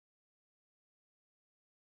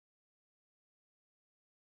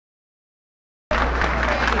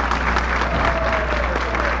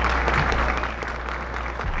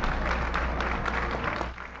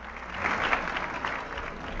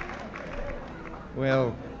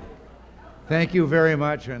Well, thank you very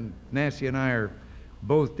much, and Nancy and I are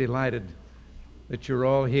both delighted that you're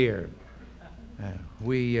all here.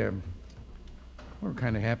 We're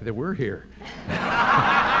kind of happy that we're here.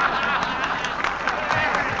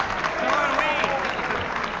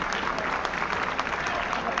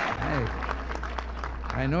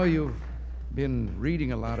 I know you've been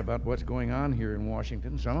reading a lot about what's going on here in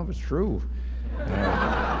Washington. Some of it's true.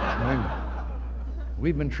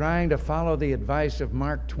 We've been trying to follow the advice of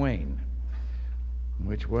Mark Twain,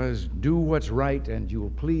 which was, do what's right and you'll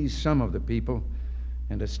please some of the people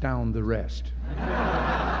and astound the rest.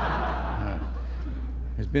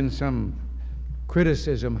 There's been some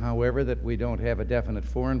criticism, however, that we don't have a definite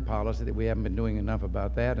foreign policy, that we haven't been doing enough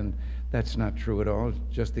about that, and that's not true at all.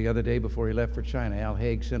 Just the other day before he left for China, Al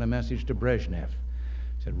Haig sent a message to Brezhnev.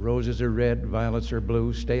 Said, roses are red, violets are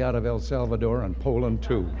blue, stay out of El Salvador and Poland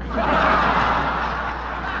too.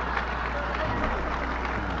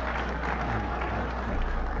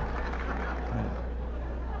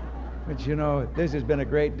 But you know, this has been a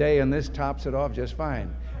great day, and this tops it off just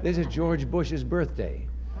fine. This is George Bush's birthday.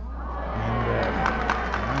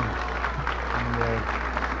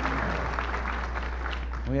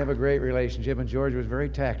 We have a great relationship, and George was very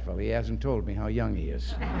tactful. He hasn't told me how young he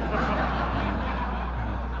is.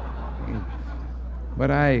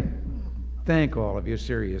 But I thank all of you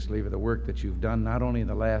seriously for the work that you've done, not only in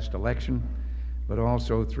the last election, but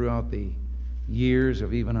also throughout the years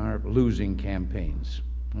of even our losing campaigns,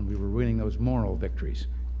 when we were winning those moral victories.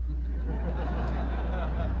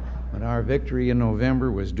 But our victory in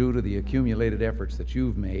November was due to the accumulated efforts that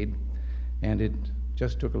you've made, and it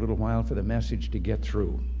just took a little while for the message to get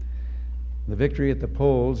through. The victory at the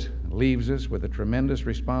polls leaves us with a tremendous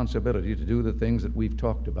responsibility to do the things that we've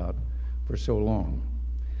talked about for so long.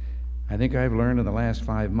 I think I've learned in the last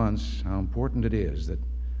 5 months how important it is that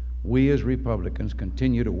we as Republicans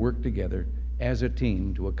continue to work together as a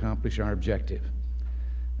team to accomplish our objective.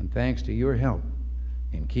 And thanks to your help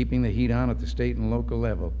in keeping the heat on at the state and local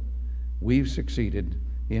level, we've succeeded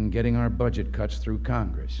in getting our budget cuts through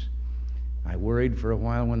Congress. I worried for a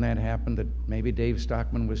while when that happened that maybe Dave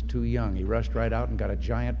Stockman was too young. He rushed right out and got a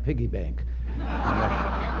giant piggy bank.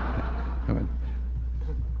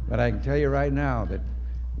 But I can tell you right now that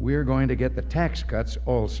we're going to get the tax cuts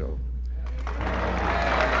also.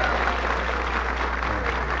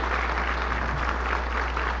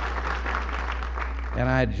 And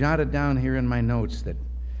I jotted down here in my notes that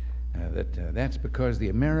that's because the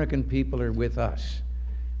American people are with us.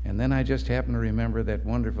 And then I just happened to remember that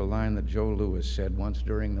wonderful line that Joe Louis said once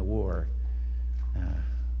during the war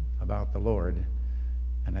about the Lord.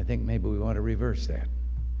 And I think maybe we want to reverse that.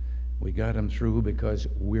 We got him through because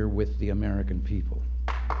we're with the American people.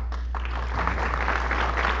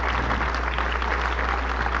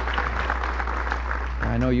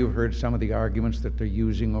 I know you've heard some of the arguments that they're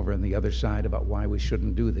using over on the other side about why we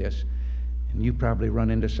shouldn't do this. And you probably run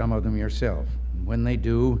into some of them yourself. And when they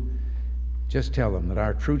do, just tell them that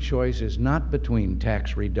our true choice is not between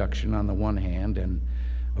tax reduction on the one hand and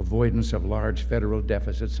avoidance of large federal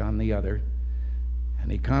deficits on the other.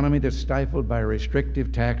 An economy that's stifled by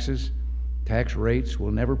restrictive tax rates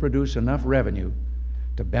will never produce enough revenue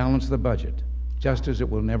to balance the budget, just as it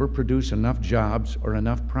will never produce enough jobs or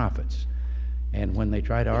enough profits. And when they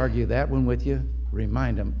try to argue that one with you,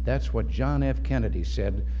 remind them that's what John F. Kennedy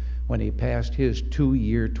said when he passed his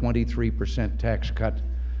 2-year 23% tax cut,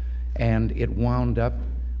 and it wound up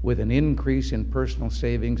with an increase in personal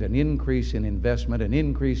savings, an increase in investment, an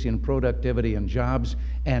increase in productivity and jobs,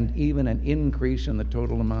 and even an increase in the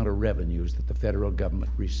total amount of revenues that the federal government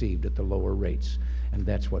received at the lower rates. And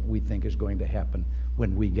that's what we think is going to happen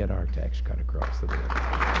when we get our tax cut across the board.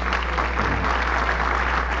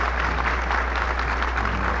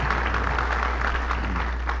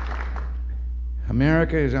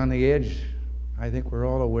 America is on the edge, I think we're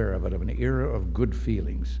all aware of it, of an era of good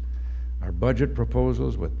feelings. Our budget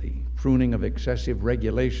proposals, with the pruning of excessive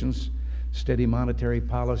regulations, steady monetary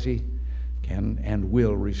policy, can and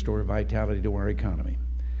will restore vitality to our economy.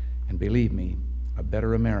 And believe me, a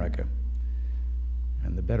better America,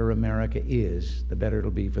 and the better America is, the better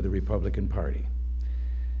it'll be for the Republican Party.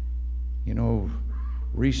 You know,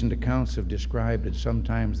 recent accounts have described it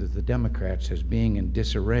sometimes as the Democrats as being in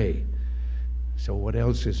disarray. So what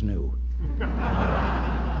else is new?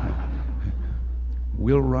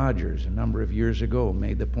 Will Rogers, a number of years ago,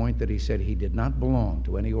 made the point that he said he did not belong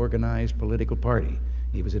to any organized political party.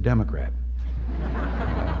 He was a Democrat.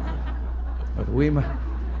 But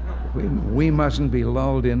we mustn't be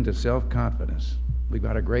lulled into self-confidence. We've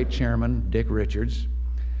got a great chairman, Dick Richards,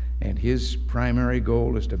 And his primary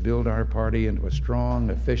goal is to build our party into a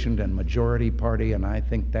strong, efficient, and majority party, and I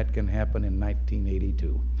think that can happen in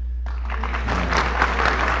 1982.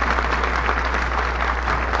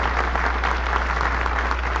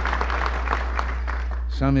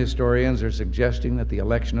 Some historians are suggesting that the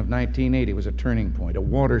election of 1980 was a turning point, a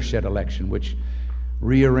watershed election which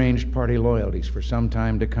rearranged party loyalties for some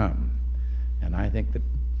time to come. And I think that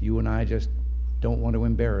you and I just don't want to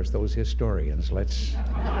embarrass those historians. Let's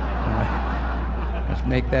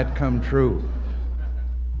make that come true.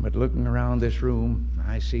 But looking around this room,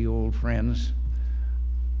 I see old friends.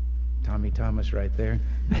 Tommy Thomas right there.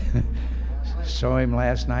 Saw him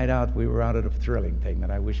last night out. We were out at a thrilling thing that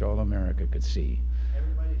I wish all America could see.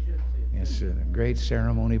 Everybody should see it. It's a great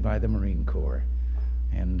ceremony by the Marine Corps.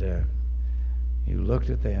 And you looked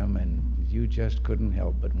at them and you just couldn't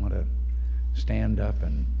help but want to stand up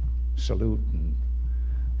and salute and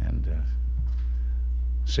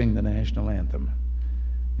sing the national anthem.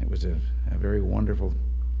 It was a very wonderful,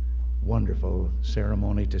 wonderful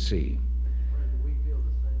ceremony to see. We feel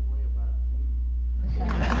the same way about you.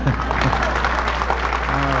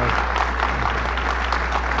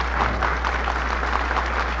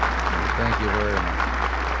 Thank you very much.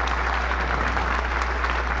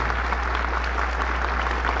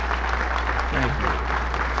 Thank you.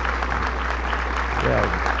 Well,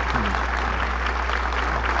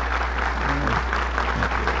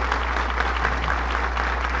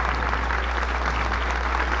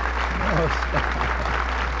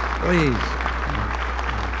 please.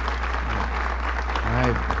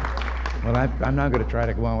 I'm not going to try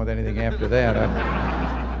to go on with anything after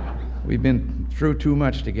that. We've been through too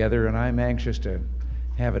much together, and I'm anxious to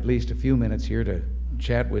have at least a few minutes here to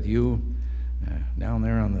chat with you down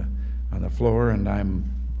there on the floor, and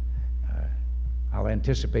I'll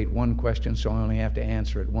anticipate one question, so I only have to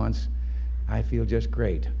answer it once. I feel just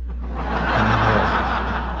great.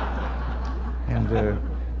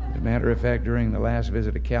 As a matter of fact, during the last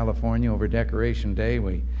visit to California over Decoration Day,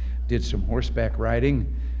 we did some horseback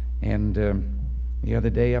riding, and the other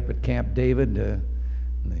day up at Camp David, the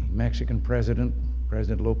Mexican President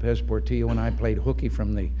Lopez Portillo, and I played hooky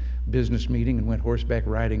from the business meeting and went horseback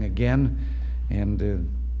riding again,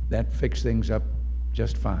 and that fixed things up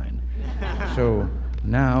just fine. So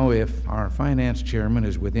now, if our finance chairman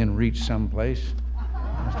is within reach someplace,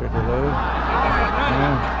 Mr. DeLue,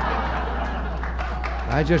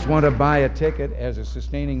 I just want to buy a ticket as a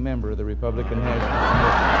sustaining member of the Republican National Committee.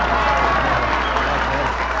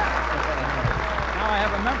 Now I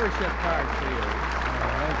have a membership card for you.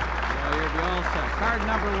 All right. So you'll be all set. Card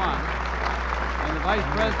number 1. And the Vice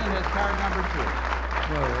President has card number 2.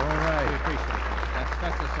 Well, all We right. appreciate that. That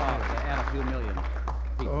sets us off to add a few million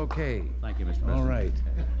people. Okay. Thank you, Mr. President. All right.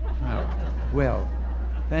 Well,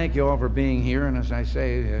 thank you all for being here, and as I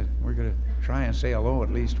say, we're going to try and say hello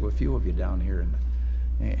at least to a few of you down here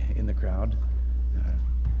in the crowd.